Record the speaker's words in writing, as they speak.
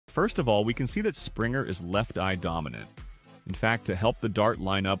First of all, we can see that Springer is left eye dominant. In fact, to help the dart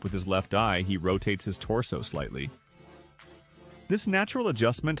line up with his left eye, he rotates his torso slightly. This natural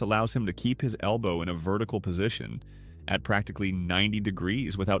adjustment allows him to keep his elbow in a vertical position at practically 90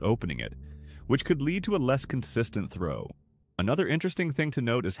 degrees without opening it, which could lead to a less consistent throw. Another interesting thing to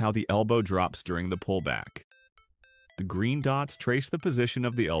note is how the elbow drops during the pullback. The green dots trace the position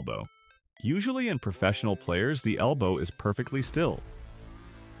of the elbow. Usually in professional players, the elbow is perfectly still.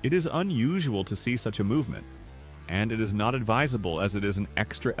 It is unusual to see such a movement, and it is not advisable as it is an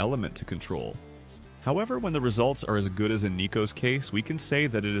extra element to control. However, when the results are as good as in Niko's case, we can say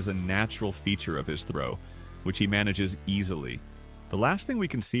that it is a natural feature of his throw, which he manages easily. The last thing we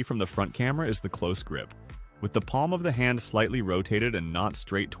can see from the front camera is the close grip, with the palm of the hand slightly rotated and not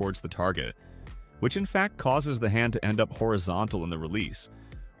straight towards the target, which in fact causes the hand to end up horizontal in the release,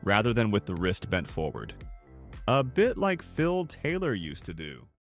 rather than with the wrist bent forward. A bit like Phil Taylor used to do.